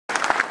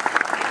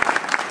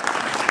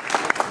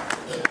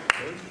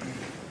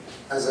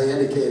As I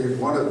indicated,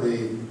 one of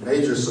the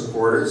major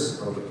supporters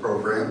of the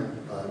program,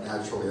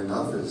 naturally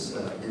enough, is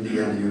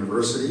Indiana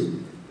University.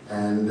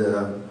 And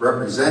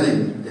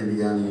representing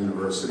Indiana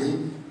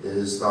University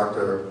is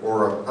Dr.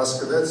 Ora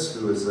Peskovitz,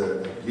 who is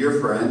a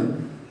dear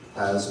friend,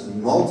 has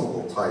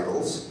multiple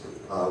titles.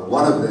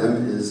 One of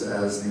them is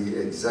as the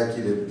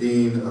Executive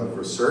Dean of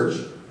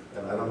Research.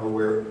 And I don't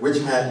know which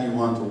hat you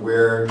want to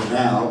wear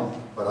now,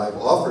 but I've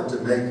offered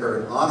to make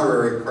her an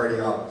honorary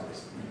cardiologist.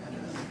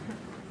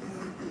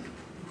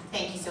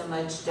 Thank you so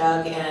much,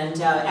 Doug.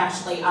 And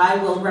actually, I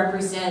will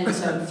represent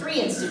 3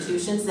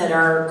 institutions that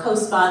are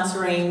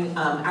co-sponsoring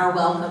our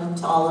welcome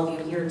to all of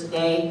you here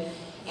today.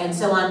 And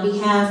so on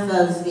behalf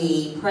of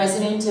the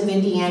President of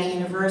Indiana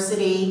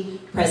University,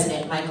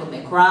 President Michael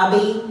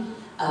McRobbie,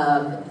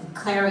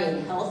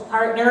 Clarion Health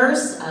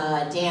Partners,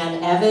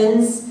 Dan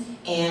Evans,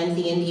 and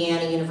the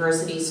Indiana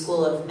University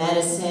School of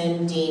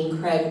Medicine,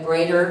 Dean Craig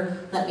Brader,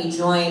 let me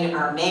join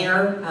our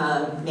mayor,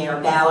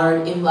 Mayor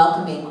Ballard, in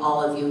welcoming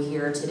all of you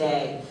here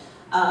today.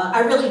 I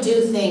really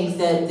do think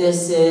that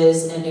this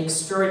is an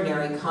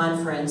extraordinary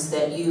conference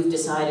that you've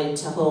decided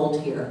to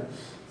hold here.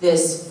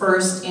 This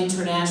first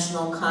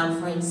international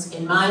conference,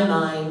 in my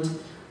mind,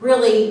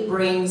 really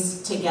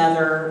brings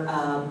together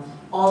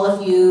all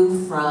of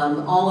you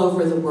from all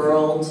over the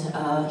world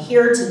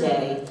here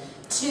today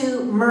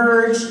to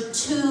merge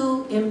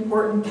 2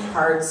 important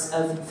parts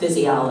of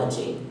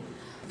physiology: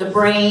 the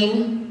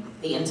brain,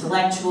 the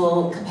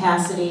intellectual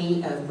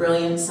capacity of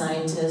brilliant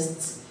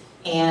scientists,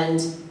 and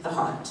the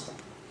heart.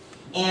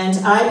 And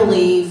I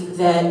believe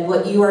that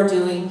what you are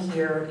doing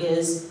here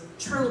is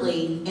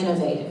truly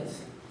innovative.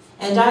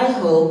 And I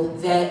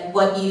hope that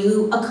what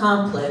you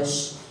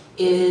accomplish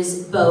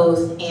is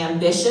both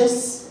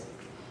ambitious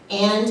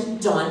and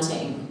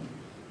daunting,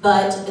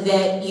 but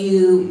that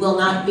you will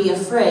not be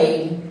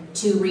afraid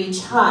to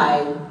reach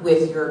high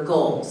with your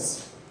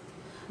goals.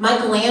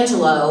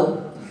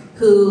 Michelangelo,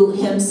 who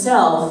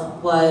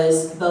himself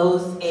was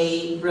both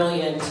a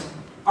brilliant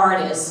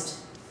artist,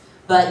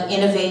 but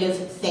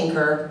innovative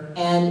thinker,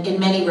 and in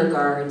many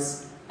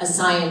regards, a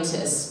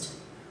scientist,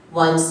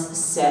 once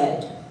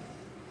said,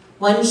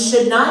 "One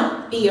should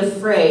not be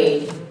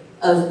afraid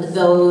of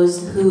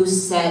those who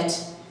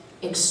set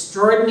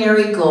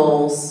extraordinary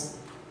goals,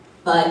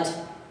 but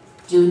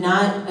do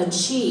not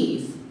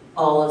achieve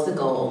all of the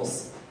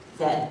goals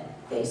that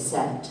they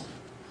set.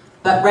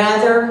 But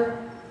rather,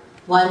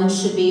 one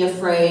should be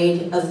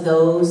afraid of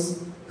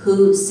those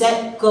who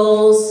set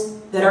goals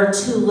that are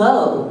too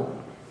low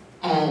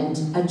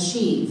and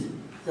achieve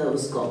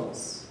those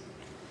goals.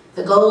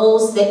 The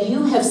goals that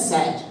you have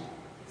set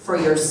for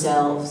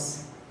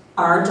yourselves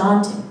are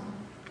daunting.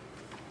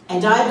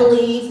 And I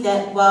believe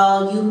that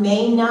while you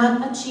may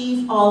not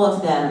achieve all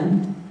of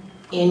them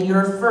in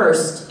your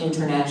first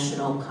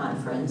international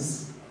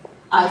conference,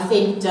 I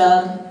think,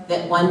 Doug,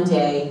 that one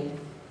day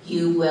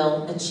you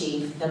will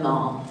achieve them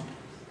all.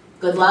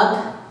 Good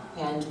luck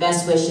and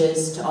best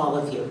wishes to all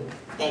of you.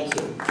 Thank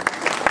you.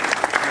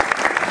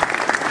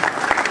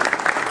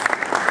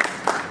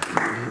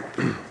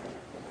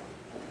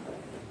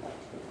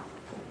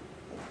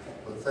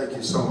 Well, thank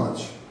you so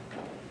much.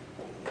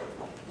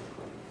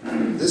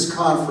 This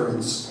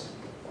conference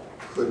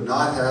could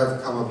not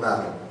have come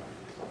about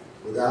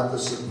without the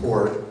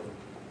support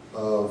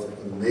of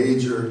a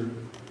major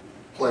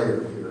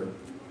player here.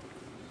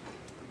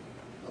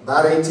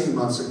 About 18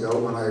 months ago,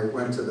 when I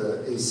went to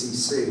the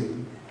ACC,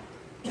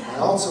 I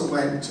also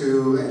went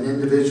to an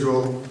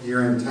individual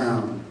here in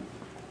town,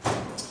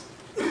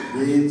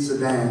 Raed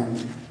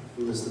Zidan,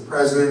 who is the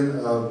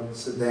president of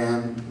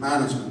Zidan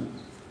Management.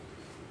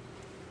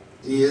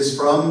 He is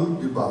from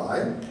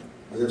Dubai,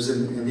 lives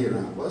in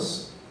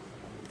Indianapolis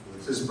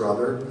with his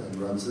brother and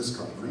runs this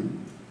company.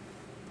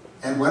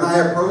 And when I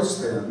approached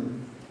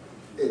him,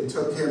 it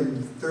took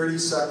him 30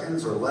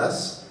 seconds or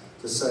less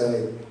to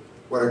say,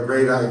 "What a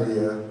great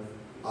idea,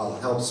 I'll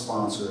help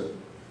sponsor it."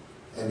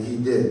 And he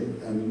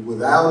did. And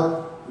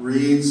without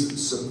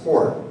Raed's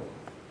support,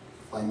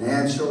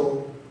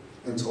 financial,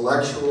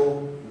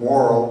 intellectual,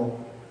 moral,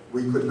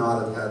 we could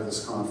not have had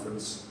this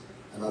conference.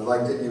 And I'd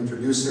like to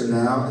introduce him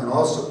now and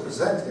also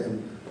present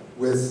him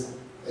with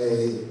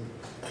a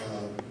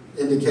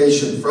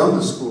indication from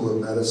the School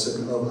of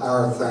Medicine of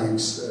our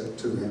thanks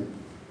to him.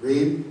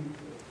 Raed?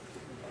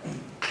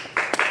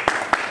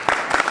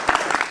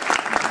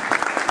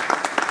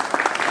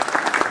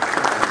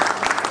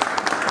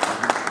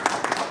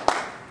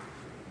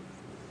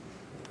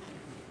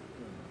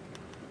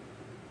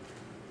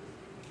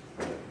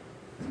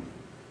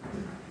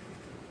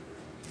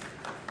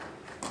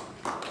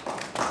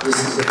 This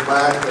is a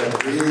plaque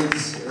that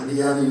reads,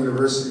 Indiana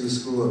University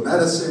School of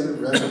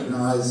Medicine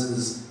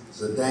recognizes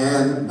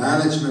Zidan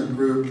Management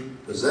Group,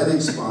 presenting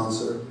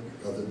sponsor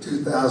of the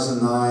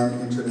 2009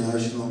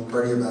 International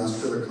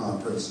Cardiovascular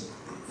Conference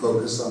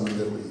focused on the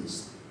Middle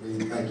East.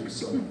 Raed, thank you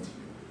so much.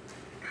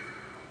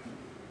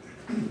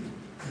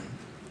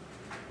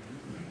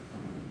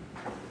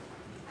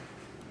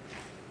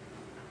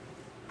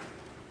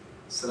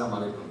 Assalamu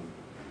alaikum.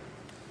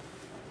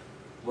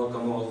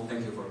 Welcome all,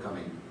 thank you for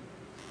coming.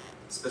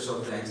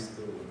 Special thanks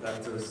to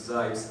Dr.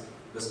 Zayes,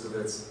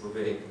 Beskovitz,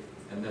 Bouvet,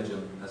 and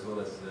Najm, as well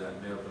as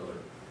Mayor Miller.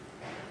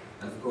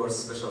 And of course,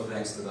 special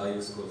thanks to the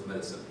IU School of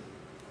Medicine.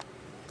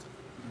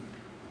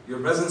 Your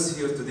presence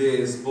here today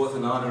is both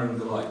an honor and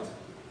delight.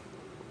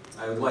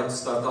 I would like to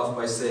start off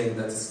by saying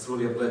that it's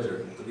truly a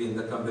pleasure to be in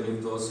the company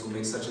of those who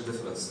make such a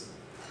difference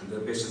in their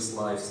patients'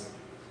 lives,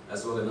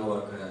 as well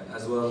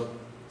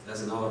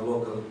as in our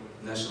local,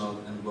 national,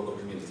 and global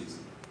communities.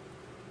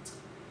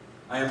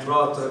 I am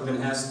proud to have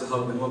been asked to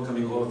help in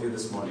welcoming all of you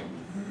this morning.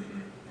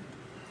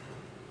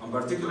 I'm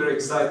particularly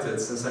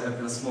excited since I have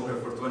been a smoker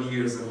for 20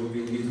 years and will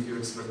be in need of your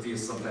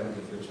expertise sometime in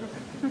the future.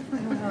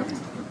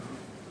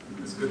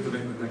 It's good to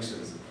make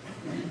connections.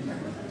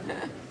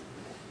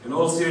 In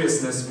all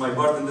seriousness, my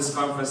part in this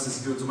conference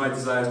is due to my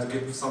desire to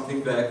give something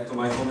back to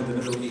my home in the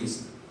Middle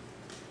East,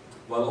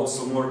 while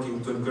also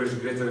working to encourage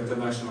greater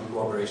international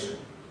cooperation.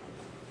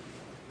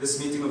 This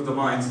meeting of the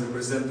minds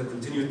represents the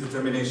continued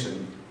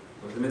determination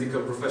of the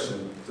medical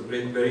profession to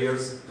break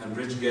barriers and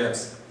bridge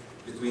gaps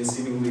between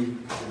seemingly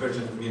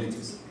divergent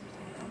communities.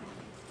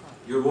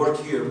 Your work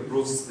here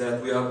proves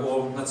that we are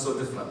all not so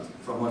different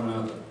from one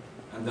another,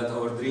 and that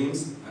our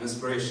dreams and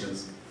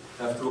aspirations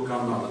have true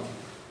commonality.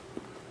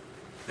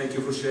 Thank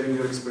you for sharing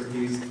your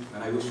expertise,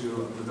 and I wish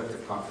you a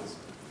productive conference.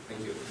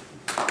 Thank you.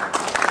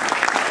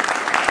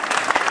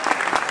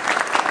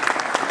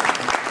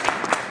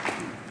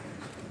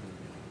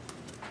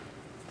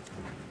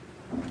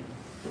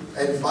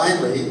 And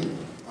finally,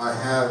 I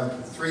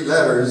have 3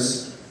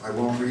 letters, I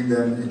won't read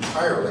them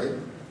entirely,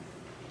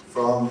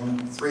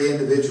 from 3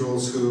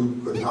 individuals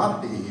who could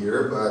not be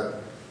here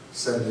but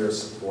send their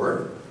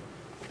support.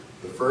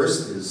 The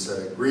first is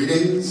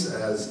greetings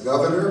as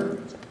governor.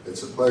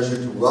 It's a pleasure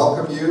to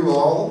welcome you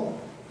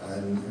all,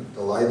 and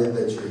delighted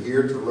that you're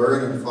here to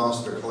learn and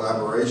foster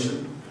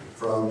collaboration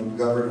from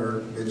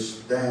Governor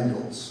Mitch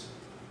Daniels.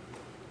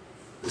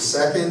 The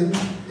second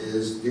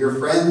is, dear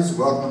friends,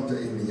 welcome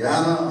to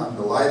Indiana. I'm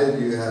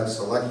delighted you have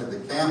selected the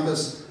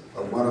campus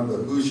of one of the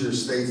Hoosier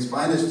State's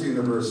finest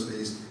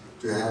universities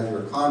to have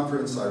your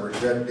conference. I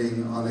regret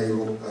being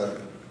unable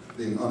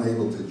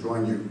to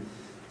join you.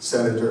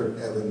 Senator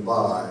Evan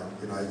Bayh,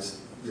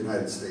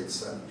 United States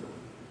Senator.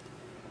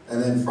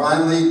 And then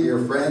finally,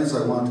 dear friends,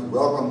 I want to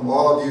welcome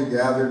all of you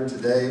gathered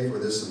today for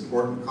this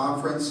important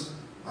conference.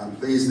 I'm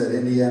pleased that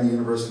Indiana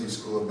University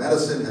School of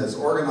Medicine has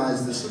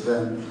organized this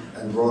event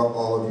and brought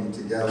all of you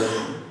together.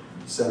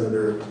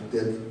 Senator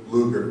Dick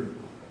Lugar,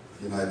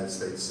 United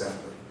States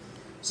Senator.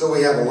 So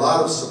we have a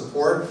lot of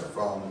support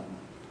from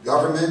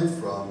government,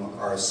 from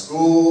our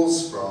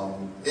schools,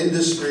 from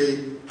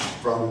industry,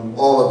 from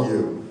all of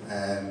you.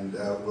 And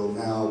we'll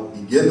now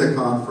begin the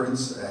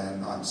conference,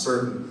 and I'm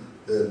certain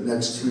the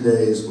next 2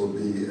 days will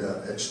be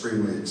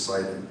extremely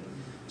exciting.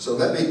 So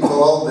let me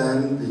call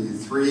then the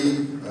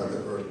 3,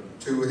 or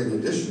 2 in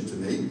addition to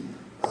me,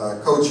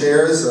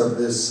 co-chairs of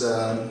this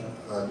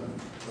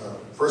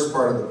first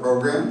part of the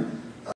program.